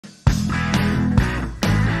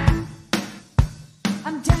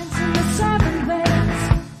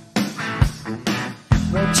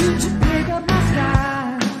you to pick up my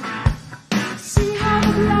style. See how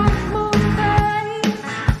the black moon fades,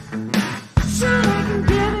 so I can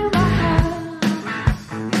give you my heart.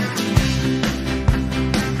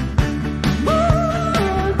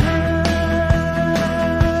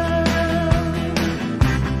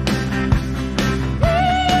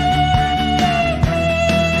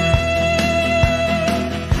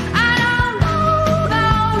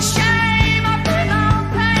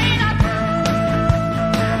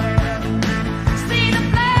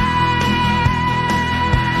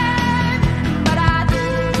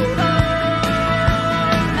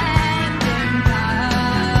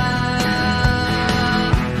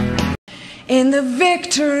 In the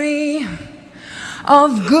victory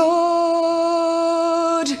of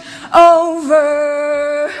good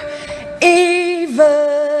over evil.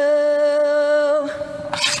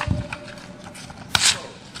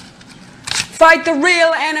 Fight the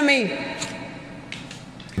real enemy.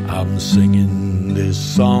 I'm singing this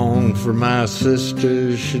song for my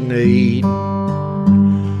sister Sinead,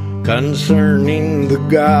 concerning the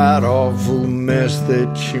god-awful mess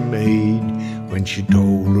that she made when she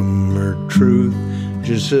told him her truth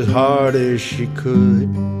just as hard as she could.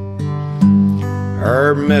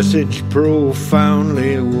 Her message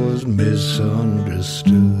profoundly was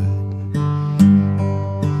misunderstood.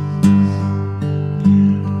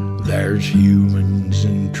 There's humans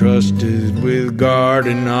entrusted with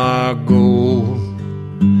guarding our gold,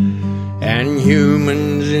 and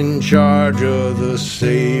humans in charge of the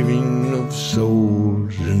saving of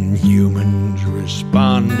souls, and humans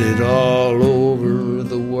responded all over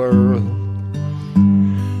the world,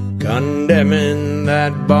 condemning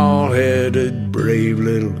that bald-headed brave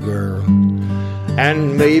little girl.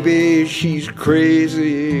 And maybe she's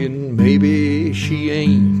crazy and maybe she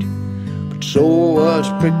ain't, but so was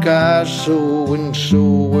Picasso and so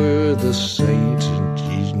were the saints, and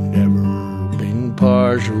she's never been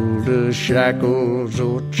partial to shackles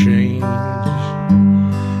or chains.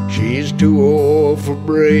 She's too old for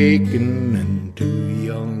breaking and too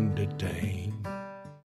young